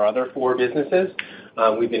of our other four businesses,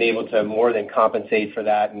 we've been able to more than compensate for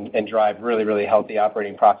that and drive really, really healthy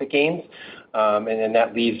operating profit gains. And then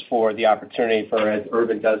that leaves for the opportunity for, as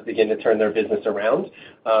Urban does begin to turn their business around,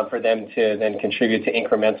 for them to then contribute to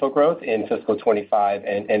incremental growth in fiscal 25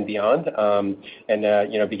 and beyond,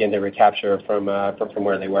 and begin to recapture from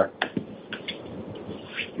where they were.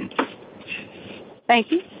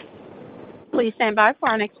 Thank you. Please stand by for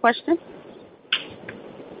our next question.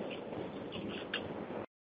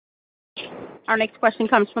 Our next question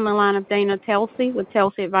comes from the line of Dana Telsey with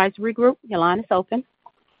Telsey Advisory Group. Your line is open.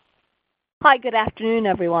 Hi, good afternoon,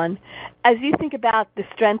 everyone. As you think about the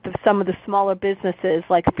strength of some of the smaller businesses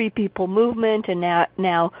like Free People Movement and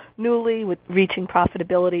now Nuuly with reaching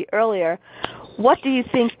profitability earlier, what do you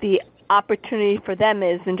think the opportunity for them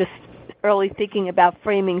is in just early thinking about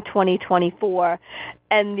framing 2024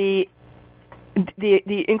 and the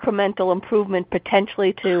incremental improvement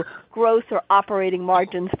potentially to gross or operating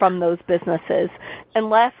margins from those businesses? And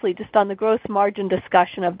lastly, just on the gross margin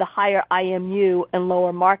discussion of the higher IMU and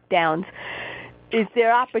lower markdowns, is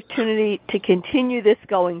there opportunity to continue this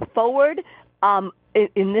going forward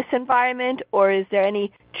in this environment, or is there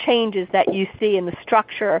any changes that you see in the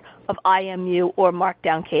structure of IMU or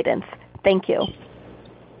markdown cadence? Thank you.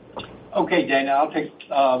 Okay, Dana, I'll take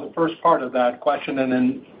the first part of that question and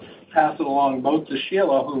then pass it along both to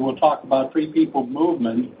Sheila, who will talk about Free People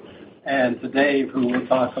Movement, and to Dave, who will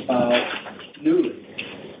talk about Nuuly.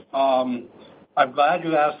 I'm glad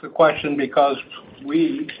you asked the question because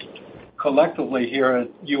we collectively here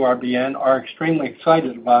at URBN are extremely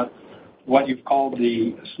excited about what you've called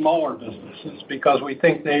the smaller businesses because we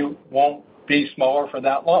think they won't be smaller for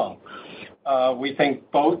that long. We think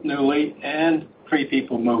both Nuuly and Free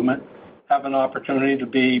People Movement have an opportunity to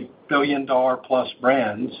be billion-dollar-plus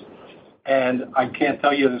brands. And I can't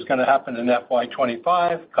tell you it's going to happen in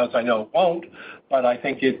FY25 because I know it won't, but I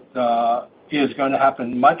think it is going to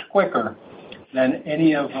happen much quicker than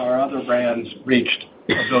any of our other brands reached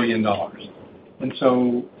 $1 billion. And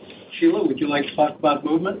so Sheila, would you like to talk about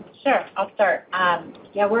movement? Sure, I'll start.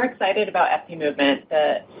 Yeah, we're excited about FP Movement.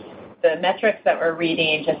 The metrics that we're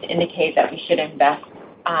reading just indicate that we should invest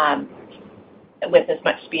with as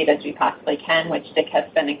much speed as we possibly can, which Dick has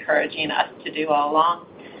been encouraging us to do all along.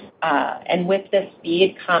 And with this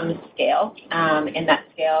speed comes scale. In that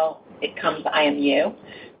scale, it comes IMU.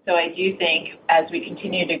 So I do think as we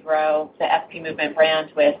continue to grow the FP Movement brand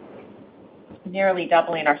with nearly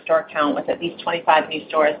doubling our store count with at least 25 new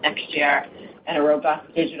stores next year and a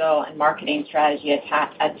robust digital and marketing strategy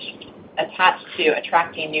attached to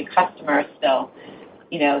attracting new customers still,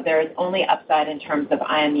 there's only upside in terms of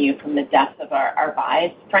IMU from the depth of our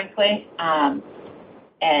buys, frankly.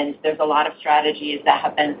 And there's a lot of strategies that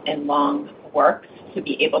have been in long works to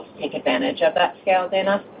be able to take advantage of that scale,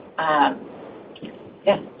 Dana.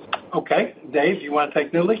 Yeah. Okay. Dave, you want to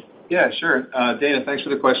take Nuuly? Yeah, sure. Dana, thanks for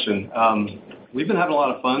the question. We've been having a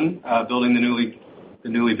lot of fun building the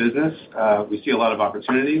Nuuly business. We see a lot of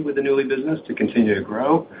opportunity with the Nuuly business to continue to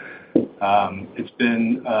grow. It's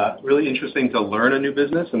been really interesting to learn a new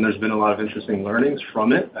business, and there's been a lot of interesting learnings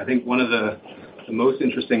from it. I think one of the most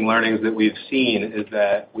interesting learnings that we've seen is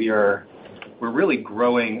that we're really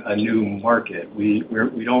growing a new market. We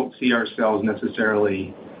don't see ourselves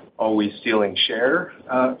necessarily always stealing share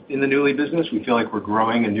in the Nuuly business. We feel like we're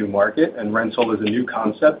growing a new market, and rental is a new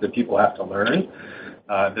concept that people have to learn.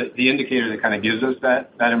 The indicator that kind of gives us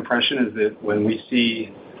that impression is that when we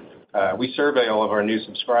survey all of our new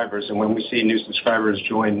subscribers, and when we see new subscribers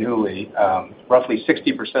join Nuuly, roughly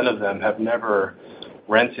 60% of them have never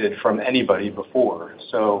rented from anybody before.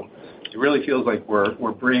 So it really feels like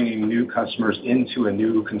we're bringing new customers into a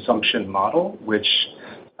new consumption model, which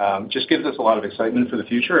just gives us a lot of excitement for the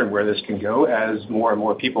future and where this can go as more and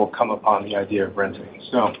more people come upon the idea of renting.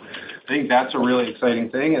 So I think that's a really exciting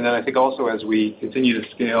thing. And then I think also as we continue to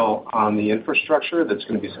scale on the infrastructure that's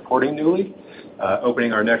going to be supporting Nuuly,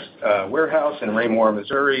 opening our next warehouse in Raymore,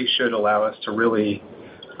 Missouri should allow us to really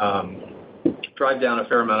drive down a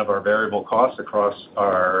fair amount of our variable costs across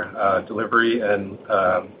our delivery and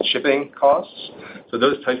shipping costs. So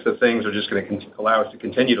those types of things are just going to allow us to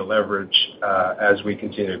continue to leverage as we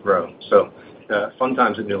continue to grow. So fun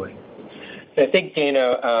times at Nuuly. I think,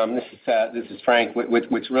 Dana, this is Frank.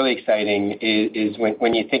 What's really exciting is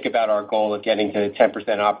when you think about our goal of getting to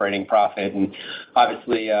 10% operating profit, and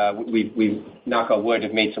obviously we've, knock on wood,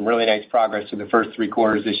 have made some really nice progress through the first 3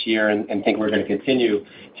 quarters this year, and think we're going to continue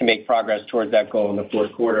to make progress towards that goal in the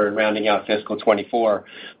fourth quarter and rounding out fiscal 24.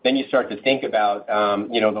 Then you start to think about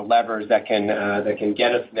the levers that can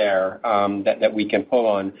get us there that we can pull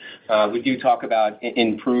on. We do talk about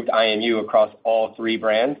improved IMU across all 3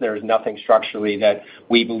 brands. There's nothing structurally that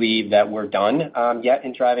we believe that we're done yet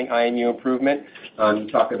in driving IMU improvement. You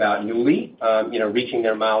talk about Nuuly, reaching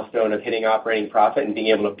their milestone of hitting operating profit and being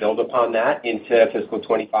able to build upon that into fiscal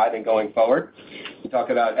 25 and going forward. We talk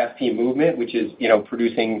about FP Movement, which is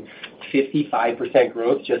producing 55%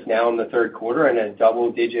 growth just now in the third quarter and a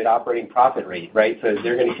double-digit operating profit rate, right? So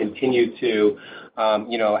they're going to continue to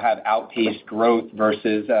have outpaced growth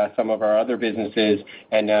versus some of our other businesses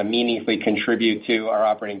and meaningfully contribute to our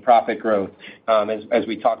operating profit growth. As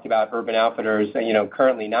we talked about, Urban Outfitters,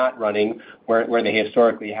 currently not running where they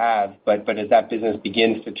historically have, but as that business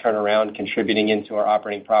begins to turn around, contributing into our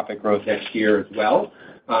operating profit growth next year as well.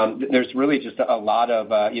 There's really just a lot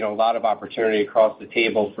of opportunity across the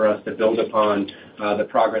table for us to build upon the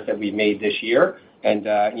progress that we've made this year, and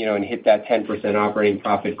hit that 10% operating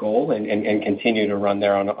profit goal and continue to run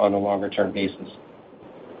there on a longer term basis.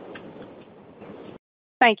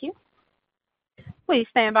 Thank you. Please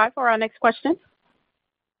stand by for our next question.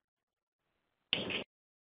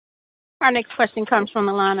 Our next question comes from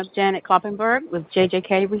the line of Janet Kloppenburg with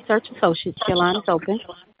JJK Research Associates. Your line is open.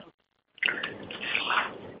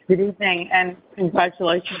 Good evening, and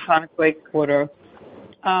congratulations on a great quarter.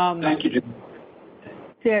 Thank you, Jim.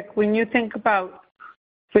 Dick, when you think about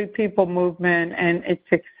Free People movement and its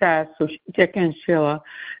success, so Dick and Sheila,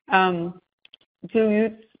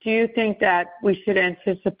 do you think that we should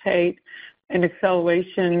anticipate an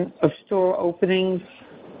acceleration of store openings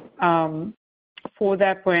for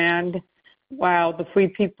that brand while the Free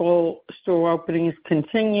People store openings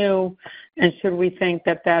continue? And should we think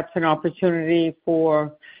that that's an opportunity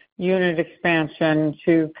for unit expansion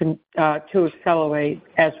to accelerate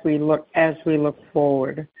as we look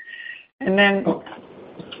forward? And then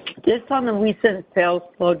just on the recent sales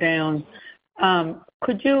slowdown,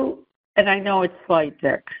 could you, and I know it's slight,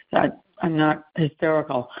 Dick, I'm not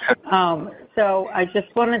hysterical. So I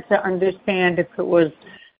just wanted to understand if it was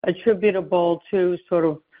attributable to sort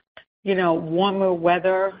of, warmer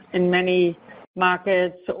weather in many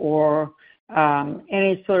markets, or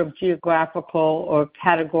any sort of geographical or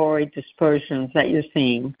category dispersions that you're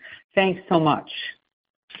seeing? Thanks so much.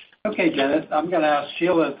 Okay, Janet, I'm going to ask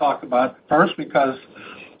Sheila to talk about it first because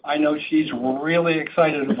I know she's really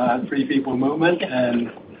excited about Free People Movement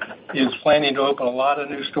and is planning to open a lot of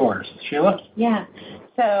new stores. Sheila? Yeah.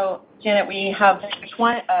 So, Janet, we have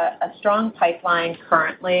a strong pipeline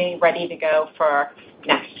currently ready to go for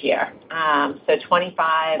next year. So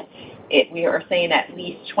 25, we are saying at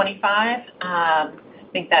least 25. I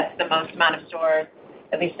think that's the most amount of stores,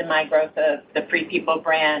 at least in my growth of the Free People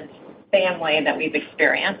brand family that we've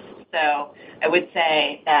experienced. So I would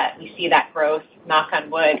say that we see that growth, knock on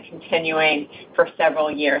wood, continuing for several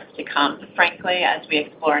years to come. Frankly, as we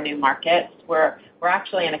explore new markets, we're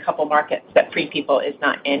actually in a couple markets that Free People is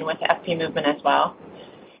not in with the FP Movement as well.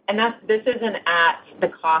 And this isn't at the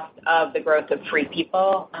cost of the growth of Free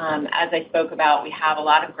People. As I spoke about, we have a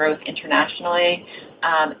lot of growth internationally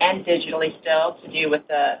and digitally still to do with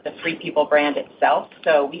the Free People brand itself.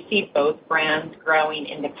 So we see both brands growing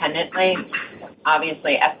independently.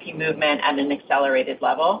 Obviously, FP Movement at an accelerated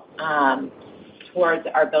level towards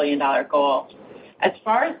our $1 billion goal. As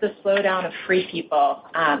far as the slowdown of Free People,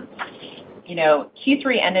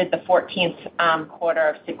 Q3 ended the 14th quarter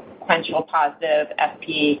of sequential positive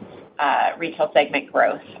FP retail segment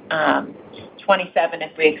growth. 27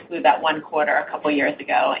 if we exclude that one quarter a couple years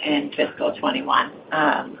ago in fiscal 21.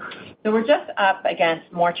 So we're just up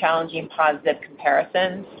against more challenging positive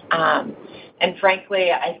comparisons. And frankly,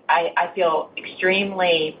 I feel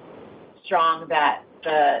extremely strong that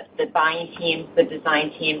the buying teams, the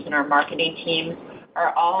design teams, and our marketing teams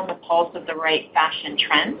are all on the pulse of the right fashion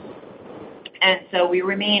trends. And so we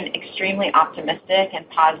remain extremely optimistic and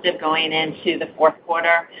positive going into the fourth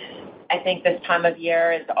quarter. I think this time of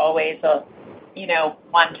year is always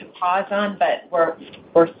one to pause on, but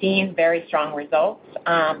we're seeing very strong results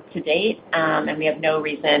to date, and we have no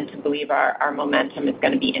reason to believe our momentum is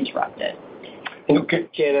going to be interrupted. Okay,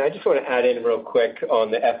 Janet, I just want to add in real quick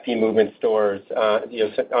on the FP Movement stores.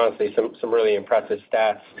 Honestly, some really impressive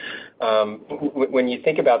stats. When you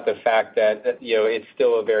think about the fact that it's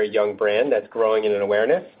still a very young brand that's growing in an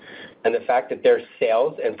awareness, and the fact that their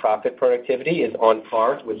sales and profit productivity is on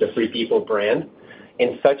par with the Free People brand,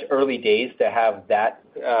 in such early days to have that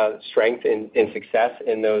strength and success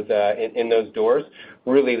in those doors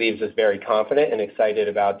really leaves us very confident and excited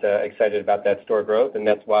about that store growth, and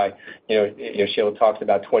that's why Sheila talks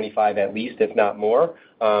about 25 at least, if not more,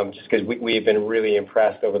 just because we have been really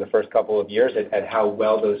impressed over the first couple of years at how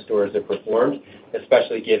well those stores have performed,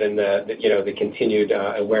 especially given the continued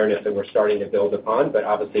awareness that we're starting to build upon, but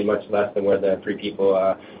obviously much less than where the Free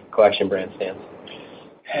People collection brand stands.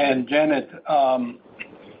 And Janet,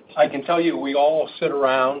 I can tell you we all sit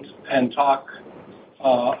around and talk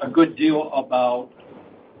a good deal about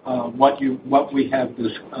what we have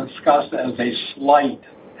discussed as a slight,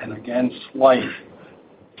 and again slight,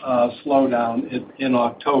 slowdown in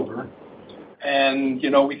October. And,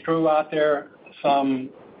 we threw out there some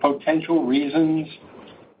potential reasons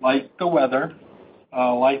like the weather,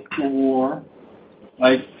 like the war,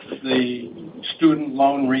 like the student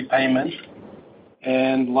loan repayment,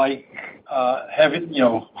 and like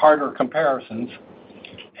harder comparisons.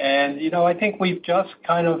 And, I think we've just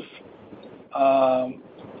kind of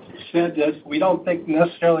said that we don't think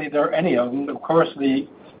necessarily there are any of them. Of course, the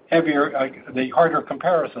harder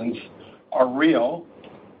comparisons are real,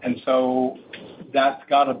 and so that's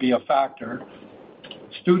got to be a factor.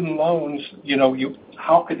 Student loans,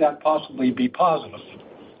 how could that possibly be positive?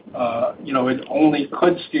 It only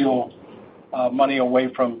could steal money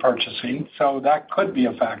away from purchasing, so that could be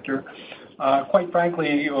a factor. Quite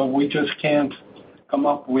frankly, we just can't come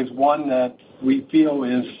up with one that we feel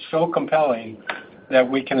is so compelling that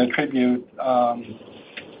we can attribute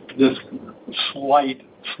this slight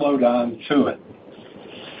slowdown to it.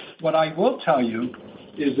 What I will tell you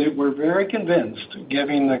is that we're very convinced,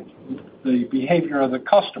 given the behavior of the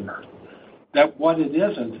customer, that what it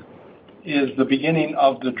isn't is the beginning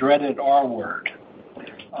of the dreaded R word.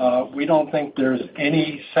 We don't think there's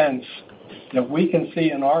any sense that we can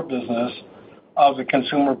see in our business of the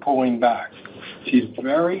consumer pulling back. She's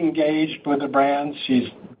very engaged with the brands. She's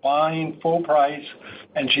buying full price,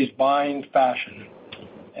 and she's buying fashion.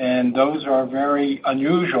 And those are very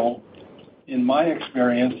unusual, in my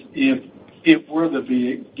experience, if it were the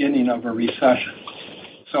beginning of a recession.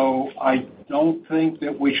 So I don't think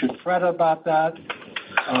that we should fret about that.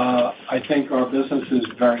 I think our business is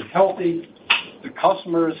very healthy. The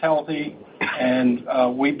customer is healthy, and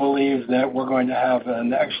we believe that we're going to have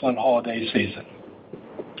an excellent holiday season.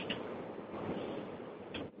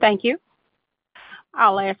 Thank you.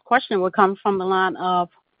 Our last question will come from the line of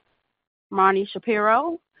Marnie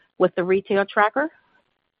Shapiro with the Retail Tracker.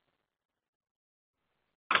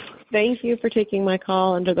 Thank you for taking my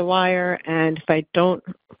call under the wire. And so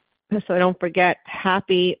I don't forget,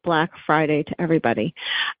 happy Black Friday to everybody.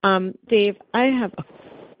 Dave, I have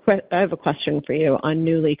a question for you on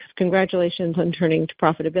Nuuly. Congratulations on turning to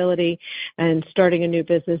profitability, and starting a new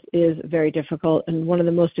business is very difficult, and one of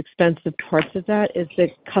the most expensive parts of that is the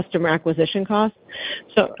customer acquisition cost.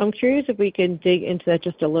 So I'm curious if we can dig into that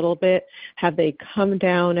just a little bit. Have they come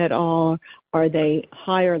down at all? Are they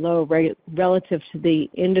high or low relative to the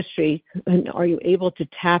industry? And are you able to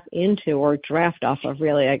tap into or draft off of,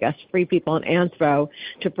 really, I guess, Free People and Anthro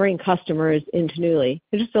to bring customers into Nuuly?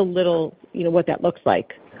 Just a little, what that looks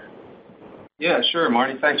like. Yeah, sure,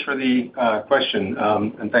 Marty. Thanks for the question,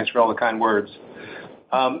 and thanks for all the kind words.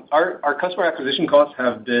 Our customer acquisition costs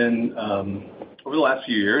have been, over the last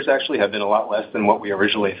few years, actually have been a lot less than what we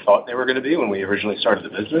originally thought they were going to be when we originally started the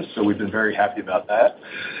business, so we've been very happy about that.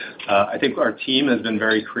 I think our team has been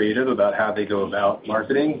very creative about how they go about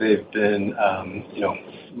marketing. They've been,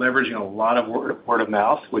 leveraging a lot of word of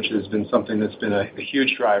mouth, which has been something that's been a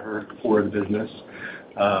huge driver for the business.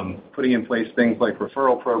 Putting in place things like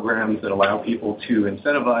referral programs that allow people to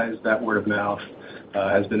incentivize that word of mouth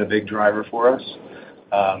has been a big driver for us.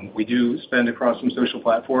 We do spend across some social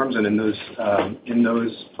platforms, and in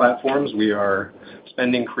those platforms, we are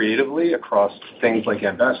spending creatively across things like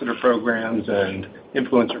ambassador programs and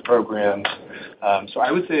influencer programs. So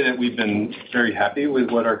I would say that we've been very happy with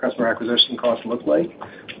what our customer acquisition costs look like.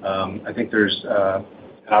 I think there's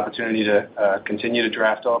an opportunity to continue to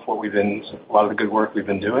draft off a lot of the good work we've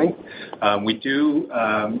been doing.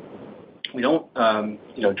 We don't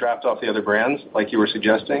draft off the other brands like you were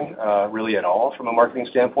suggesting, really at all from a marketing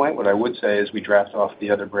standpoint. What I would say is we draft off the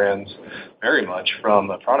other brands very much from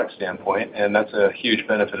a product standpoint, and that's a huge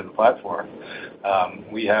benefit of the platform.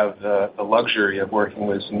 We have the luxury of working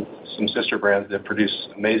with some sister brands that produce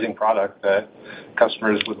amazing product that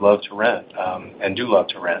customers would love to rent, and do love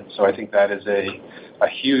to rent. So I think that is a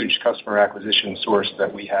huge customer acquisition source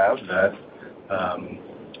that we have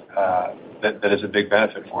that is a big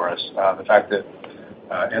benefit for us. The fact that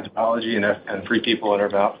Anthropologie and Free People and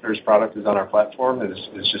Urban Outfitters product is on our platform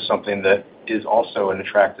is just something that is also an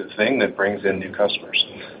attractive thing that brings in new customers.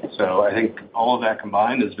 So I think all of that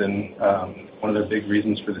combined has been one of the big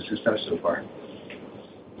reasons for the success so far.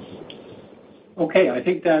 Okay, I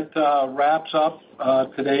think that wraps up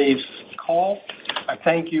today's call. I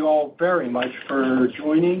thank you all very much for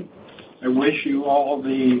joining. I wish you all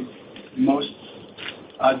the most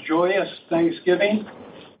joyous Thanksgiving.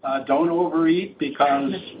 Don't overeat,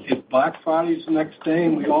 because it's Black Friday's the next day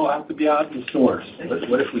and we all have to be out in the stores.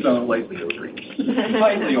 What if we slightly overeat?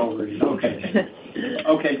 Slightly overeat, okay.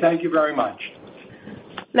 Okay, thank you very much.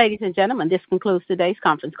 Ladies and gentlemen, this concludes today's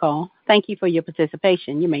conference call. Thank you for your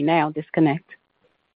participation. You may now disconnect.